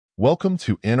Welcome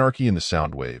to Anarchy in the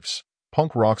Sound Waves,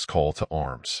 punk rock's call to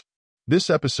arms. This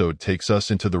episode takes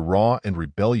us into the raw and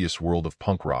rebellious world of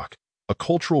punk rock, a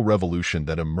cultural revolution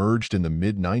that emerged in the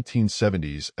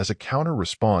mid-1970s as a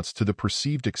counter-response to the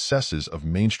perceived excesses of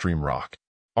mainstream rock.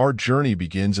 Our journey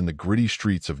begins in the gritty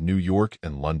streets of New York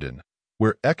and London,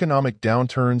 where economic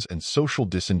downturns and social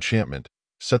disenchantment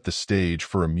set the stage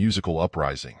for a musical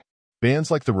uprising.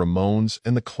 Bands like the Ramones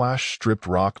and The Clash stripped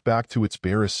rock back to its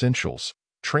bare essentials,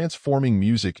 transforming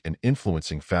music and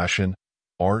influencing fashion,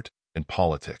 art, and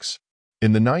politics.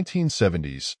 In the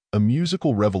 1970s, a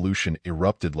musical revolution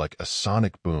erupted like a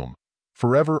sonic boom,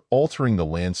 forever altering the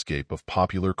landscape of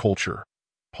popular culture: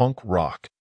 punk rock.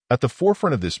 At the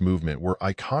forefront of this movement were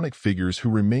iconic figures who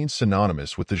remain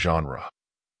synonymous with the genre: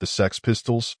 the Sex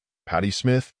Pistols, Patti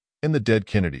Smith, and the Dead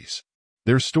Kennedys.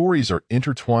 Their stories are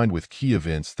intertwined with key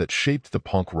events that shaped the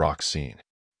punk rock scene.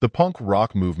 The punk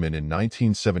rock movement in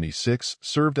 1976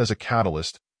 served as a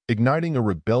catalyst, igniting a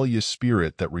rebellious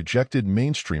spirit that rejected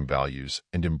mainstream values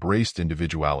and embraced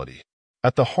individuality.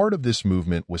 At the heart of this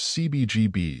movement was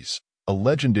CBGB's, a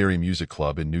legendary music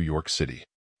club in New York City.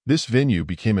 This venue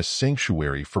became a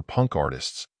sanctuary for punk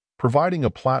artists, providing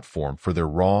a platform for their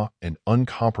raw and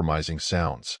uncompromising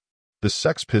sounds. The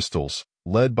Sex Pistols,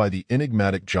 led by the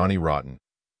enigmatic Johnny Rotten,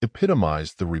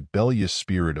 epitomized the rebellious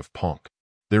spirit of punk.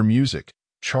 Their music,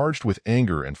 charged with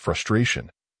anger and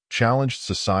frustration, challenged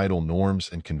societal norms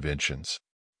and conventions.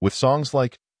 With songs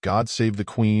like God Save the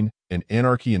Queen and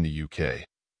Anarchy in the UK,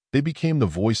 they became the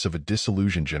voice of a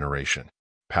disillusioned generation.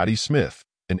 Patti Smith,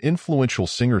 an influential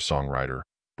singer-songwriter,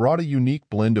 brought a unique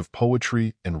blend of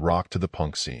poetry and rock to the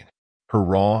punk scene. Her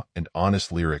raw and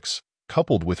honest lyrics,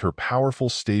 coupled with her powerful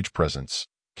stage presence,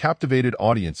 captivated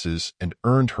audiences and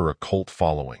earned her a cult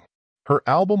following. Her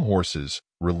album Horses,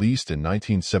 released in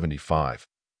 1975,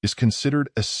 is considered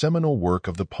a seminal work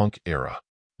of the punk era.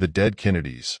 The Dead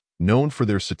Kennedys, known for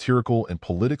their satirical and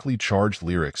politically charged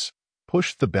lyrics,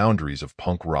 pushed the boundaries of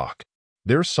punk rock.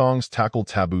 Their songs tackled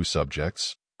taboo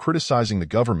subjects, criticizing the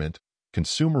government,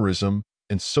 consumerism,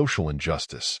 and social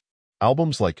injustice.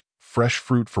 Albums like Fresh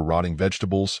Fruit for Rotting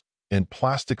Vegetables and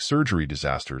Plastic Surgery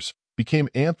Disasters became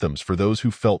anthems for those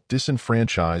who felt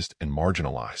disenfranchised and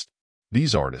marginalized.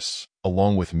 These artists,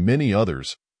 along with many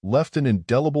others, left an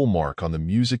indelible mark on the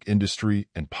music industry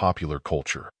and popular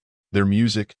culture. Their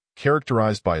music,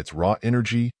 characterized by its raw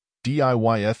energy,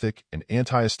 DIY ethic, and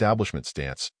anti-establishment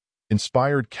stance,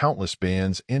 inspired countless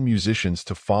bands and musicians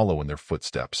to follow in their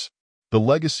footsteps. The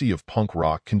legacy of punk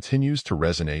rock continues to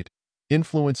resonate,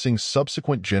 influencing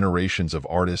subsequent generations of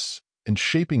artists and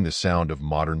shaping the sound of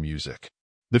modern music.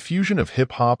 The fusion of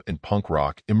hip-hop and punk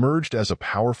rock emerged as a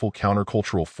powerful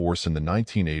countercultural force in the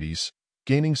 1980s,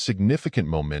 gaining significant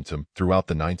momentum throughout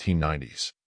the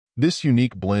 1990s. This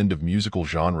unique blend of musical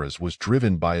genres was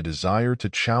driven by a desire to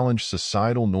challenge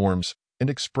societal norms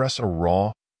and express a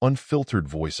raw, unfiltered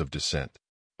voice of dissent.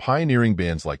 Pioneering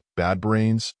bands like Bad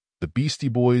Brains, the Beastie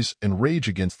Boys, and Rage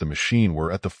Against the Machine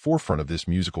were at the forefront of this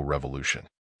musical revolution.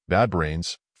 Bad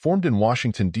Brains, formed in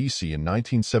Washington, D.C. in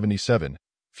 1977,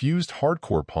 fused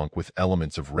hardcore punk with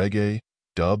elements of reggae,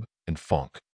 dub, and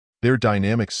funk. Their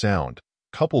dynamic sound,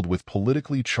 coupled with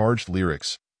politically charged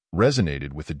lyrics,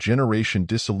 resonated with a generation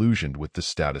disillusioned with the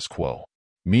status quo.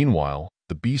 Meanwhile,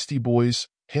 the Beastie Boys,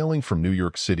 hailing from New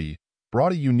York City,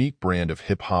 brought a unique brand of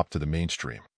hip-hop to the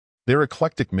mainstream. Their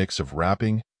eclectic mix of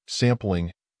rapping,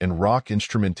 sampling, and rock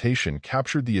instrumentation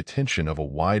captured the attention of a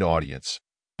wide audience,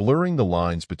 blurring the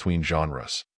lines between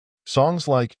genres. Songs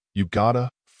like You Gotta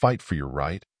Fight for Your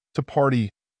Right to Party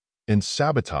and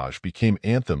Sabotage became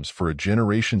anthems for a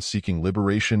generation seeking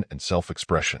liberation and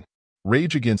self-expression.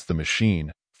 Rage Against the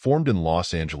Machine, formed in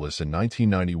Los Angeles in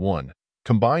 1991,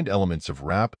 combined elements of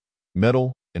rap,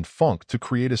 metal, and funk to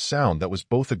create a sound that was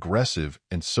both aggressive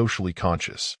and socially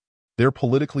conscious. Their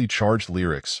politically charged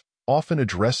lyrics, often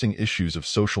addressing issues of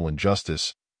social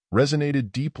injustice,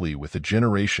 resonated deeply with a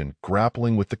generation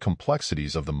grappling with the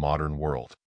complexities of the modern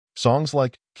world. Songs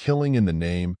like Killing in the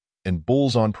Name and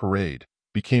Bulls on Parade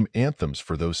became anthems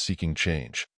for those seeking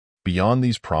change. Beyond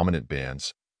these prominent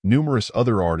bands, numerous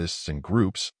other artists and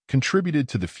groups contributed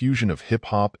to the fusion of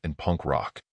hip-hop and punk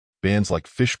rock. Bands like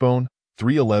Fishbone,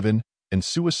 311, and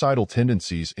Suicidal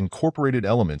Tendencies incorporated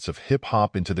elements of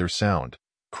hip-hop into their sound,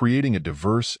 creating a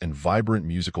diverse and vibrant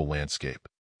musical landscape.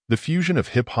 The fusion of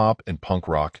hip-hop and punk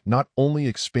rock not only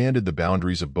expanded the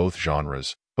boundaries of both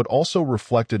genres, but also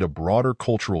reflected a broader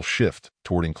cultural shift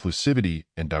toward inclusivity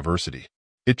and diversity.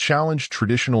 It challenged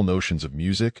traditional notions of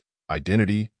music,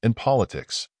 identity, and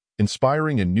politics,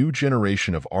 inspiring a new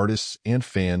generation of artists and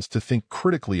fans to think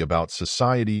critically about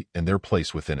society and their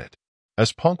place within it.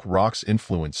 As punk rock's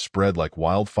influence spread like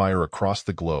wildfire across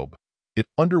the globe, it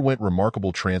underwent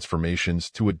remarkable transformations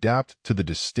to adapt to the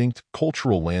distinct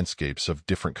cultural landscapes of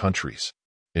different countries.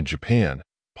 In Japan,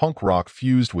 punk rock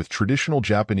fused with traditional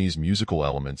Japanese musical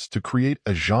elements to create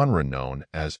a genre known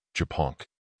as J-punk.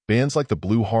 Bands like the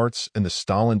Blue Hearts and the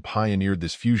Stalin pioneered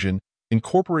this fusion,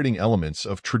 incorporating elements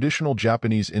of traditional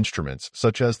Japanese instruments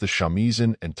such as the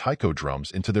shamisen and taiko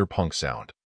drums into their punk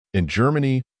sound. In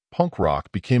Germany, punk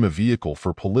rock became a vehicle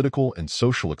for political and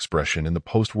social expression in the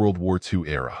post-World War II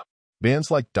era.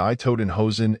 Bands like Die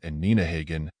Totenhosen and Nina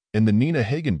Hagen and the Nina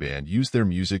Hagen Band used their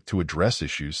music to address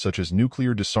issues such as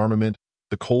nuclear disarmament,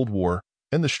 the Cold War,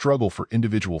 and the struggle for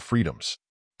individual freedoms.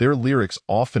 Their lyrics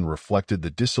often reflected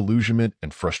the disillusionment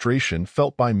and frustration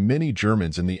felt by many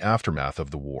Germans in the aftermath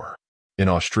of the war. In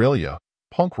Australia,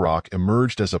 punk rock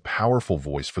emerged as a powerful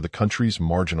voice for the country's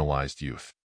marginalized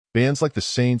youth. Bands like the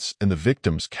Saints and the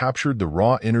Victims captured the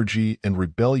raw energy and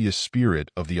rebellious spirit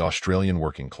of the Australian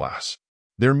working class.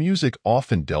 Their music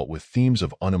often dealt with themes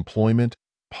of unemployment,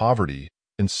 poverty,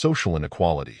 and social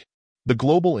inequality. The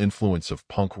global influence of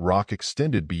punk rock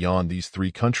extended beyond these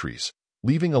three countries,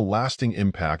 leaving a lasting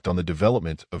impact on the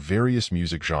development of various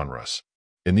music genres.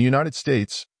 In the United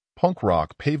States, punk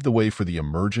rock paved the way for the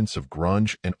emergence of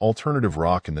grunge and alternative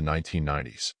rock in the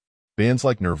 1990s. Bands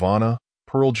like Nirvana,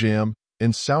 Pearl Jam,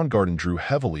 and Soundgarden drew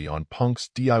heavily on punk's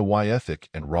DIY ethic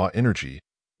and raw energy,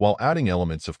 while adding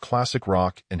elements of classic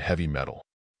rock and heavy metal.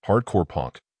 Hardcore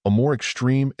punk, a more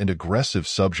extreme and aggressive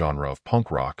subgenre of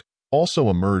punk rock, also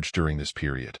emerged during this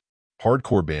period.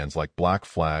 Hardcore bands like Black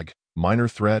Flag, Minor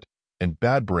Threat, and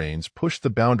Bad Brains pushed the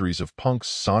boundaries of punk's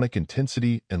sonic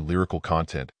intensity and lyrical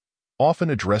content, often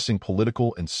addressing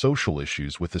political and social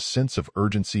issues with a sense of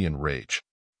urgency and rage.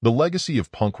 The legacy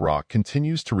of punk rock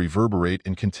continues to reverberate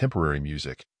in contemporary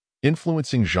music,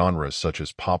 influencing genres such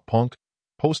as pop punk,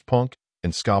 post-punk,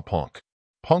 and ska punk.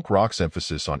 Punk rock's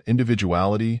emphasis on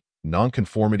individuality,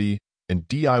 nonconformity, and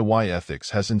DIY ethics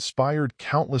has inspired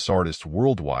countless artists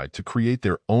worldwide to create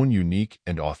their own unique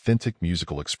and authentic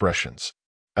musical expressions.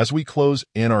 As we close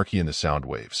Anarchy in the Sound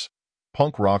Waves,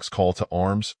 punk rock's call to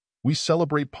arms, we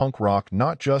celebrate punk rock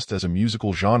not just as a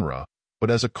musical genre, but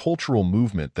as a cultural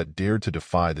movement that dared to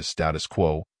defy the status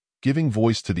quo, giving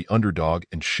voice to the underdog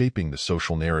and shaping the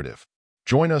social narrative.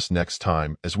 Join us next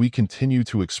time as we continue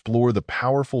to explore the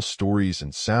powerful stories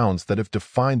and sounds that have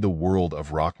defined the world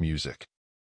of rock music.